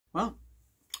Well,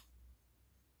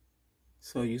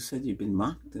 so you said you've been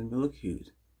mocked and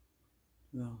ridiculed.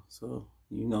 So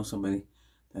you know somebody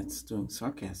that's doing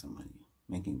sarcasm on you,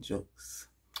 making jokes.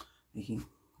 Making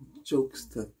jokes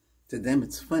to them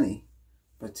it's funny,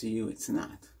 but to you it's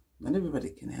not. Not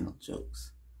everybody can handle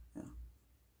jokes. You know?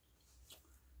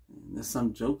 And there's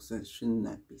some jokes that should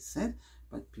not be said,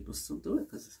 but people still do it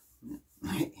because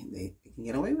they can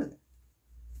get away with it.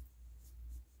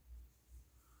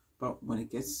 But when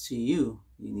it gets to you,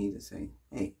 you need to say,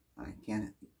 hey, I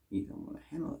can't, you don't want to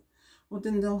handle it. Well,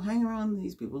 then don't hang around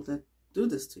these people that do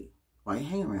this to you. Why you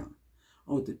hang around?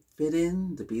 Oh, to fit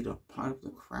in, to be a part of the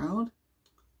crowd?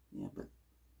 Yeah, but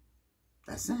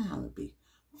that's not how to be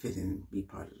fit in and be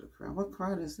part of the crowd. What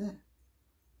crowd is that?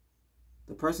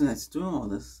 The person that's doing all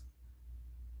this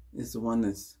is the one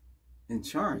that's in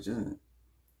charge, isn't it?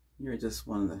 You're just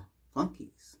one of the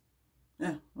flunkies.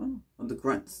 Yeah, well, or the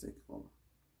grunts, they call them.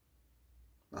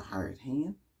 The hired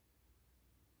hand.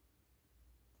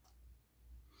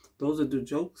 Those that do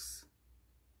jokes,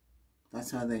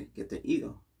 that's how they get their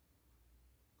ego.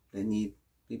 They need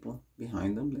people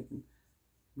behind them they can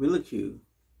ridicule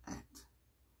at,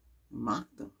 mock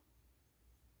them.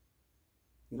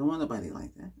 You don't want nobody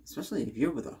like that, especially if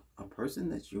you're with a person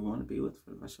that you want to be with for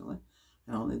the rest of your life,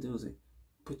 and all they do is they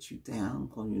put you down,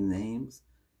 call you names,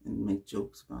 and make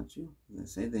jokes about you. They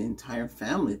say the entire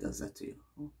family does that to you.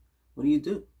 Well, what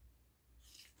do?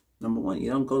 Number one, you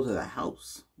don't go to their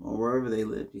house or wherever they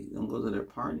live. You don't go to their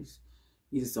parties.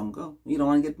 You just don't go. You don't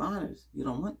want to get bothered. You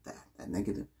don't want that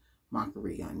negative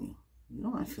mockery on you. You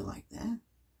don't want to feel like that.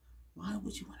 Why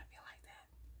would you want to feel like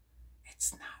that?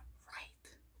 It's not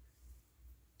right.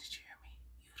 Did you hear me?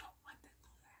 You don't want to do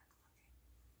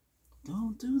that. Okay?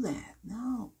 Don't do that.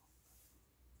 No.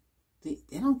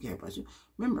 They don't care about you.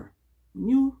 Remember, when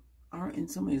you are in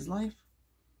somebody's life,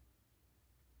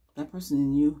 that person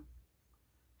and you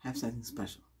have something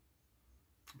special.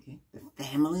 Okay? The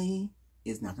family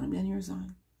is not going to be on your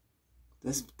side.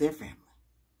 That's their family.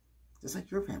 Just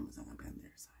like your family's not going to be on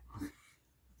their side. Okay?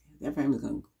 Their family's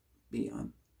going to be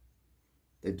on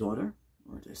their daughter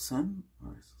or their son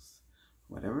or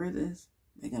whatever it is.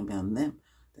 They're going to be on them.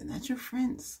 They're not your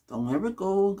friends. Don't ever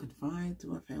go and confide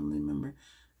to a family member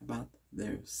about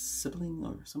their sibling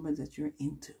or somebody that you're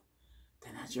into.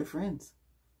 They're not your friends.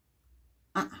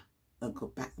 They'll go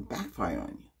back and backfire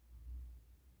on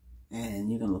you. And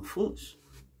you're going to look foolish.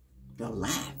 They'll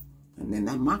laugh. And then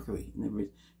that mockery and the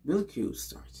ridicule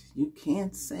starts. You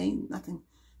can't say nothing.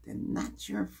 They're not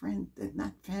your friend. They're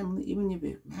not family. Even if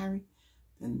you're married,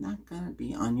 they're not going to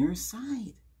be on your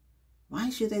side. Why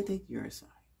should they take your side?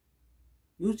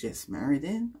 You just married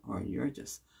in, or you're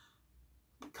just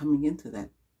coming into that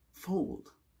fold.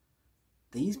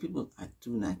 These people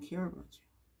do not care about you.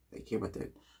 They care about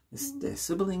their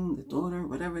sibling, the daughter,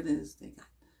 whatever it is they got.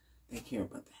 They care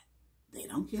about that. They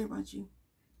don't care about you.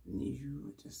 You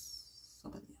are just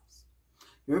somebody else.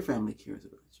 Your family cares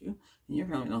about you, and your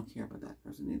family don't care about that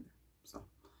person either. So,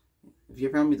 if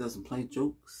your family doesn't play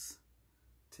jokes,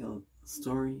 tell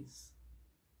stories,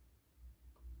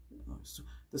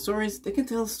 the stories, they can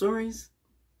tell stories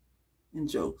and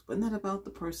jokes, but not about the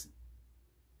person.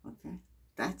 Okay?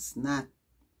 That's not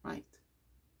right.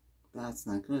 That's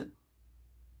not good.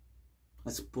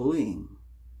 That's bullying.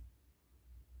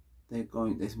 They're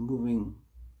moving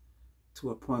to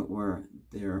a point where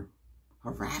they're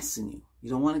harassing you. You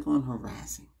don't want to go on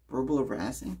harassing. Verbal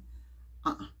harassing?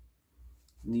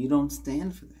 You don't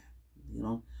stand for that. You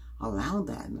don't allow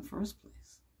that in the first place.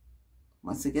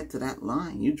 Once they get to that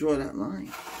line, you draw that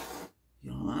line.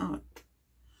 You don't allow it.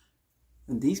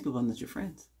 And these people are not your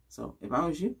friends. So if I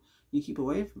was you, you keep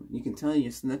away from it. You can tell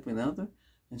your significant other,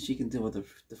 and she can deal with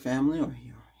the family, or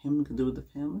him can deal with the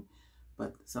family.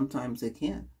 But sometimes they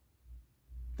can't.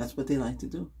 That's what they like to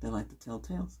do. They like to tell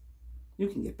tales. You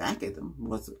can get back at them.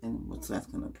 What's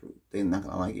that going to prove? They're not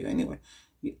going to like you anyway.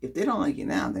 If they don't like you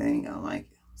now, they ain't going to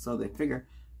like you. So they figure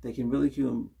they can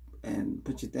ridicule and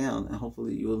put you down, and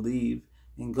hopefully you'll leave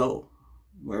and go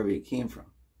wherever you came from.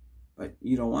 But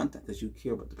you don't want that because you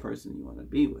care about the person you want to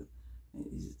be with.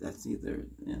 That's either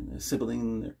their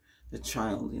sibling, their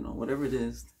child, whatever it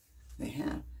is they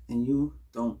have. And you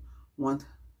don't want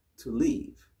to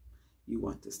leave. You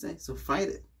want to stay. So fight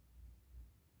it.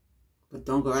 But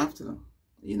don't go after them.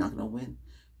 You're not going to win.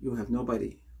 You have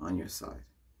nobody on your side.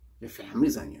 Your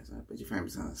family's on your side, but your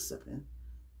family's going to step in.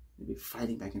 You'll be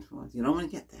fighting back and forth. You don't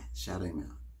want to get that shouting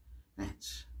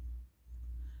match.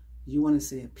 You want to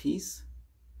stay at peace.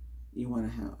 You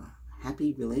want to have a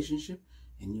happy relationship,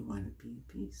 and you want to be in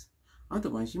peace.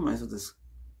 Otherwise, you might as well just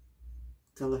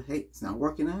tell her, hey, it's not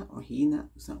working out, or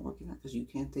it's not working out, because you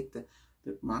can't take the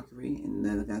the mockery, and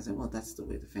then the guy said, well, that's the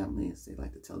way the family is. They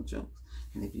like to tell jokes.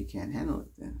 And if you can't handle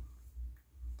it, then,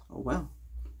 oh, well.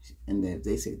 And then if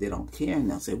they say they don't care, and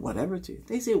they'll say whatever to you. If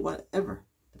they say whatever,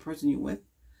 the person you're with,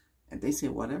 and they say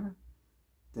whatever,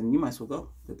 then you might as well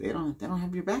go. Because they don't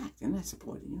have your back. They're not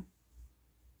supporting you.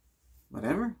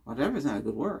 Whatever is not a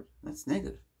good word. That's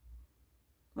negative.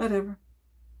 Whatever.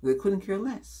 They couldn't care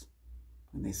less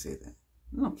when they say that.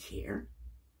 They don't care.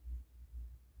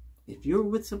 If you're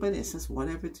with somebody that says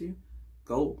whatever to you,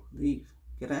 go, leave,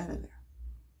 get out of there.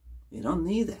 You don't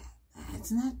need that.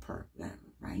 That's not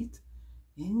right.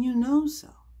 And you know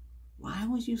so. Why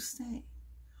would you stay?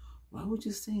 Why would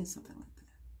you stay in something like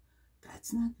that?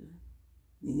 That's not good.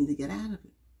 You need to get out of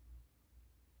it.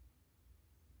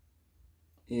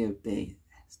 If they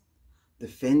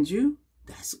defend you,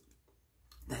 that's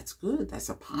good. That's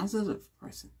a positive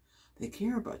person. They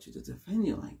care about you to defend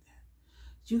you like that.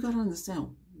 You got to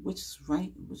understand which is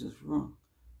right and which is wrong,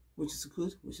 which is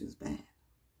good, which is bad,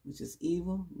 which is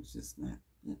evil, which is not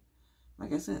good.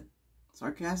 Like I said,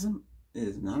 sarcasm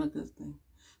is not a good thing.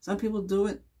 Some people do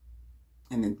it,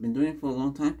 and they've been doing it for a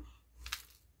long time,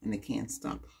 and they can't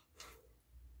stop.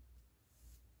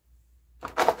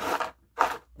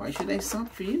 Why should they stop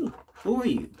for you? Who are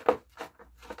you?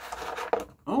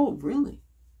 Oh, really?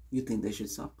 You think they should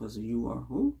stop because you are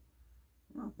who?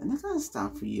 No, they're not going to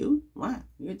stop for you. Why?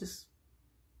 You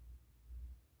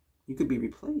could be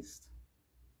replaced.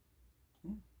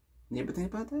 Yeah. You ever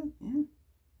think about that? Yeah.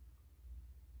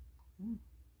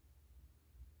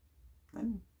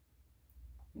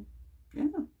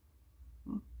 Yeah.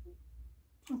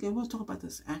 Okay, we'll talk about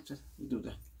this after we do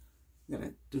that. We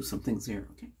gotta do some things here,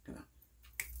 okay? Gotta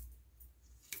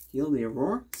heal the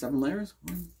aurora. 7 layers.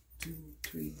 1, 2,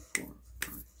 3, 4,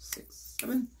 5, 6,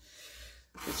 7.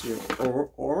 That's your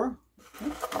aura.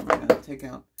 Okay. And we're gonna take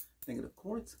out negative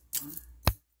quartz. 1, 6,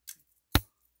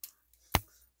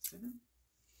 7.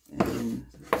 And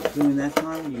during that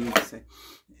time, you say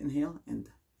inhale and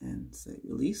say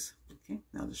release. Okay.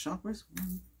 Now the chakras.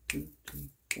 1, 2, 3,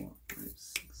 4, 5,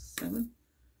 6, 7.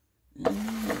 And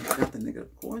we've got the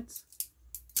negative quartz. 2,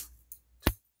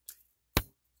 3,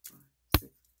 4, 5,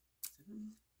 6,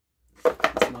 7.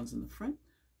 This one's in the front.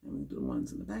 And we'll do the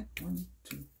ones in the back. 1,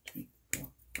 2, 3, 4,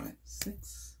 5,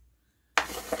 6.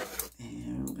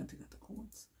 And we're going to take out the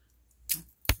quartz. 1,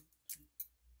 2, 3,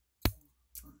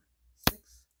 4, 5,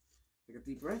 6. Take a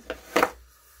deep breath.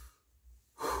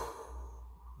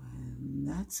 And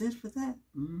that's it for that.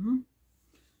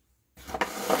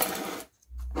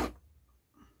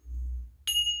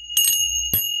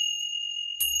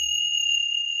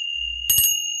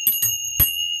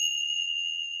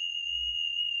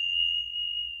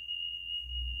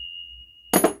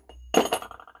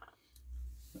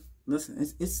 Listen,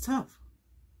 it's tough.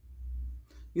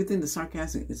 You think the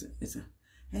sarcasm is a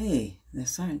hey, they're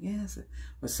sarcastic.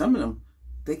 But some of them,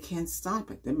 they can't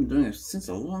stop it. They've been doing it since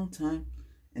a long time,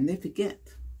 and they forget.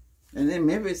 And then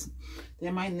maybe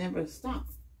they might never stop.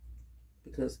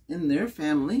 Because in their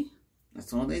family,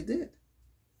 that's all they did.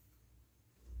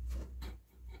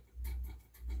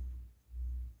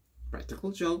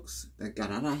 Practical jokes that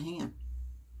got out of hand.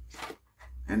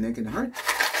 And they can hurt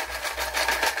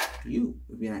you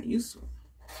if you're not used to it.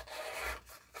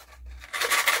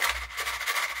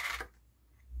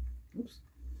 Oops.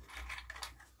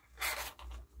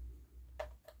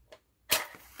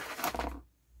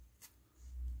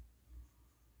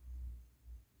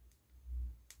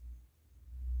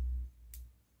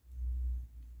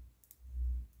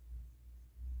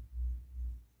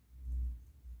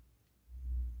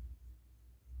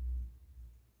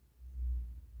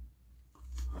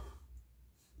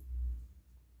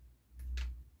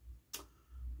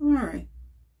 All right.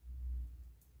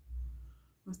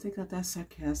 Let's take out that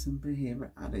sarcasm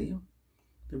behavior out of you.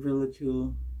 The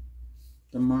ridicule,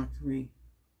 the mockery.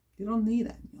 You don't need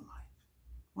that in your life.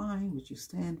 Why would you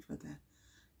stand for that?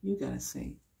 You got to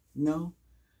say no.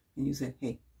 And you say,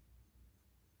 hey,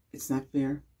 it's not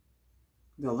fair.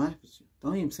 They'll laugh at you.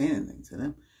 Don't even say anything to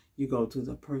them. You go to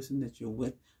the person that you're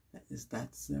with.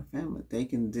 That's their family. They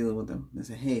can deal with them. They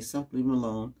say, hey, stop, leave them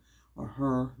alone. Or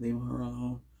her, leave her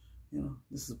alone. You know,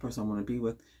 this is the person I want to be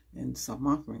with, and stop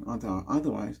mocking.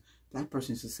 Otherwise, that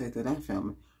person should say to that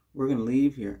family, we're going to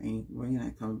leave here, and we're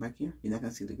not coming back here. You're not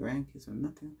going to see the grandkids or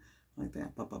nothing like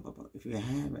that. If you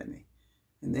have any.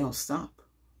 And they'll stop.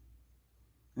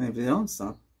 And if they don't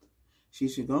stop, she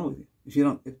should go with you. If you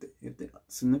don't, if the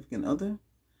significant other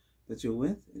that you're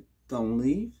with don't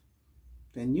leave,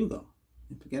 then you go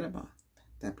and forget about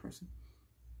that person.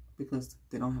 Because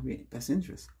they don't have your best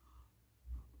interest.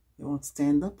 They won't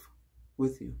stand up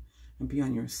with you and be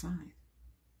on your side.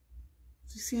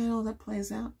 Do you see how all that plays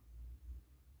out?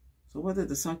 So whether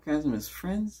the sarcasm is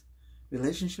friends,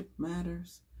 relationship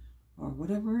matters, or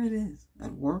whatever it is,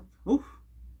 at work, oof,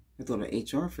 I go to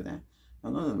HR for that. I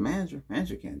go to the manager.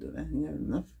 Manager can't do that. He has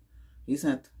enough. He's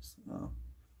not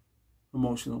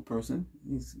emotional person.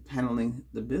 He's handling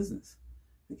the business.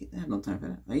 They have no time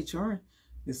for that. HR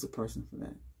is the person for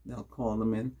that. They'll call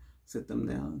them in, sit them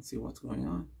down, and see what's going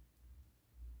on.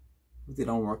 If they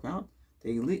don't work out,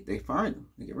 they leave. They fire them.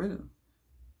 They get rid of them.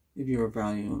 If you're a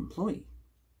valuable employee.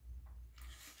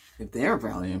 If they're a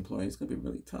valuable employee, it's going to be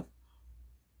really tough.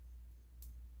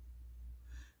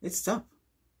 It's tough.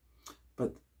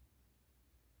 But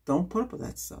don't put up with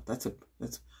that stuff. That's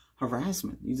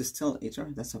harassment. You just tell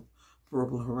HR that's a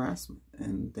verbal harassment,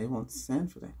 and they won't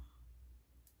stand for that.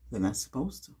 They're not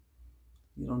supposed to.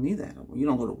 You don't need that. You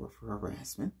don't go to work for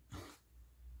harassment.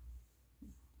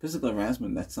 Physical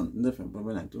harassment, that's something different, but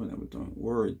we're not doing that. We're doing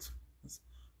words. It's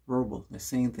verbal. They're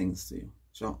saying things to you.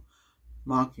 So,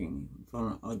 mocking you in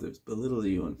front of others, belittle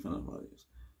you in front of others,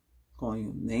 calling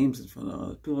you names in front of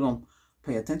others. People don't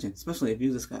pay attention, especially if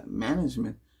you just got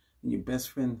management and your best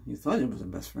friend, you thought you was a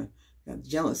best friend, got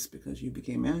jealous because you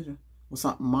became manager. Will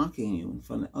stop mocking you in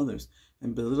front of others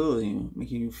and belittling you,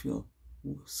 making you feel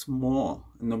small,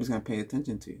 and nobody's going to pay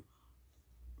attention to you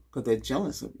because they're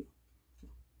jealous of you.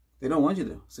 They don't want you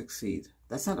to succeed.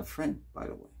 That's not a friend, by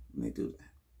the way, when they do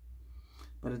that.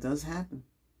 But it does happen.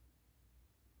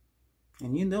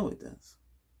 And you know it does.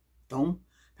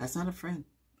 That's not a friend.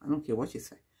 I don't care what you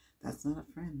say. That's not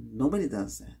a friend. Nobody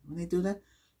does that. When they do that,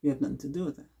 you have nothing to do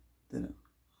with that. They don't.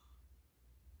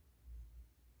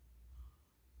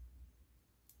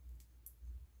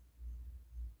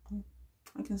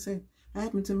 I can say, it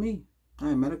happened to me.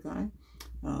 I met a guy.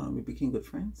 We became good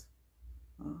friends.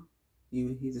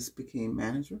 He just became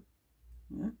manager.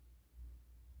 Yeah.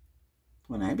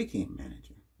 When I became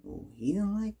manager, oh, he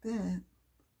didn't like that.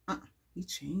 He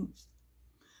changed.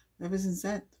 Ever since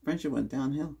that, the friendship went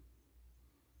downhill.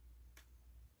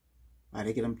 I'd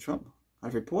get him in trouble.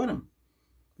 I'd report him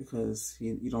because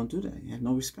you don't do that. You have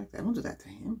no respect. I don't do that to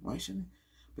him. Why shouldn't I?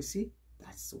 But see,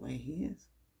 that's the way he is.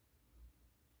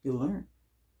 You learn.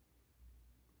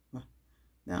 Well,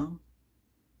 now,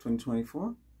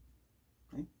 2024,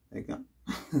 right? There you go.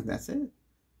 That's it.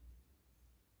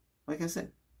 Like I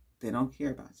said, they don't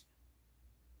care about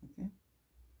you. Okay?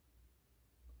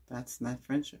 That's not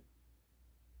friendship.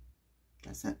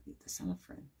 That's not a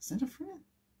friend. It's not a friend.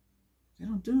 They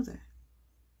don't do that.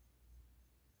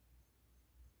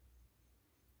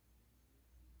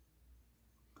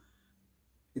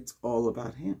 It's all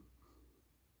about him.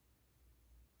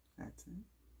 That's it.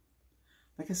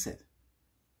 Like I said,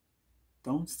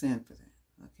 don't stand for that,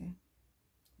 okay?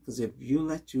 Because if you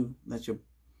let your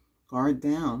guard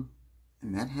down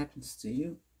and that happens to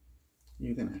you,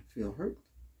 you're going to feel hurt.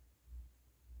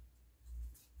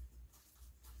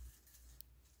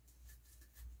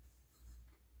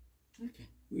 Okay,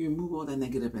 we remove all that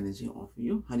negative energy off of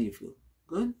you. How do you feel?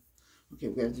 Good? Okay,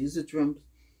 we got to use the drums.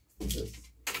 The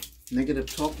negative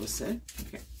talk was said.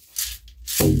 Okay.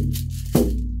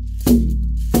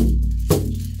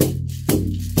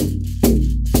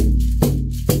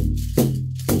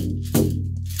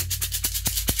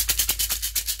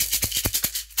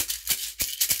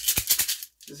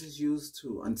 This is used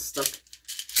to unstuck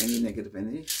any negative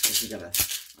energy. So you gotta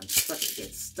unstuck it,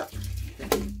 get stuck.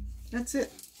 Okay, that's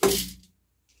it.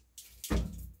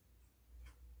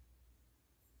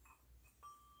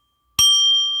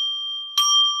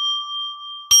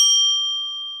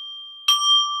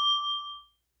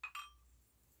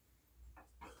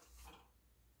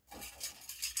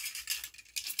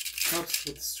 Helps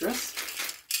with stress.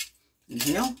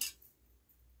 Inhale.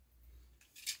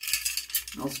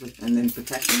 Also, and then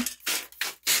protection.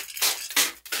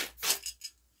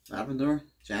 Lavender,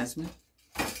 jasmine,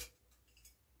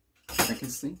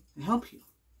 frankincense. They help you.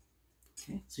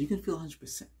 Okay, so you can feel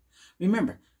 100%.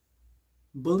 Remember,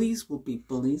 bullies will be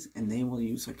bullies, and they will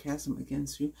use sarcasm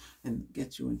against you and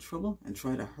get you in trouble and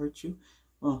try to hurt you.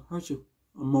 Well, hurt you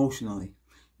emotionally.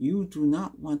 You do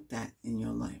not want that in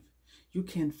your life. You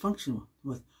can function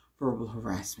with verbal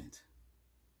harassment.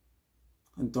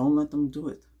 And don't let them do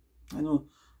it. I know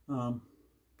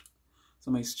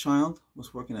somebody's child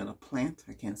was working at a plant.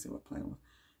 I can't say what plant it was.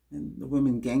 And the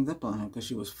women ganged up on her because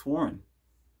she was foreign.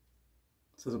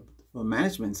 So the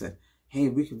management said, hey,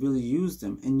 we could really use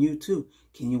them. And you too.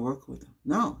 Can you work with them?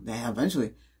 No.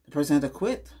 Eventually, the person had to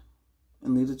quit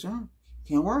and leave the job.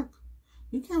 Can't work.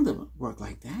 You can't work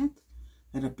like that.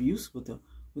 That abuse with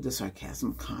the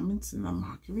sarcasm comments and the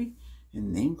mockery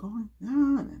and name calling.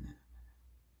 No,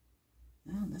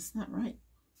 that's not right.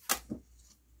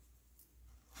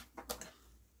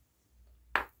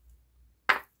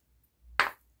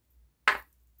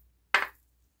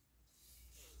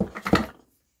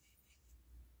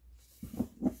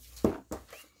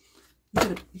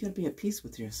 You gotta be at peace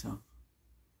with yourself.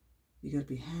 You gotta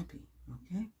be happy,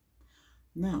 okay?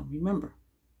 Now, remember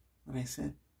what I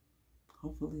said.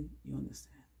 Hopefully you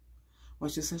understand.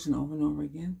 Watch the session over and over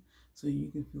again so you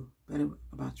can feel better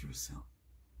about yourself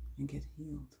and get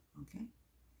healed, okay?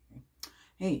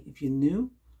 Hey, if you're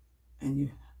new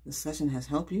and the session has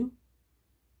helped you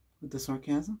with the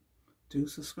sarcasm, do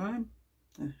subscribe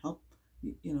and help,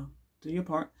 do your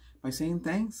part by saying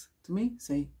thanks to me.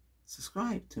 Say,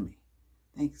 subscribe to me.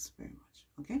 Thanks very much,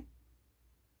 okay?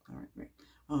 All right, great.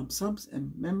 Subs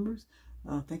and members,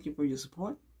 thank you for your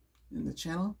support in the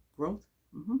channel growth.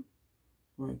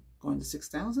 We're going to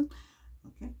 6,000.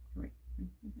 Okay, great.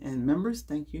 And members,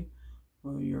 thank you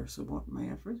for your support in my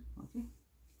effort. Okay.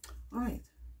 All right.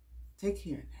 Take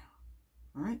care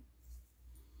now. All right.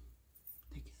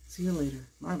 Take care. See you later.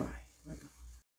 Bye-bye.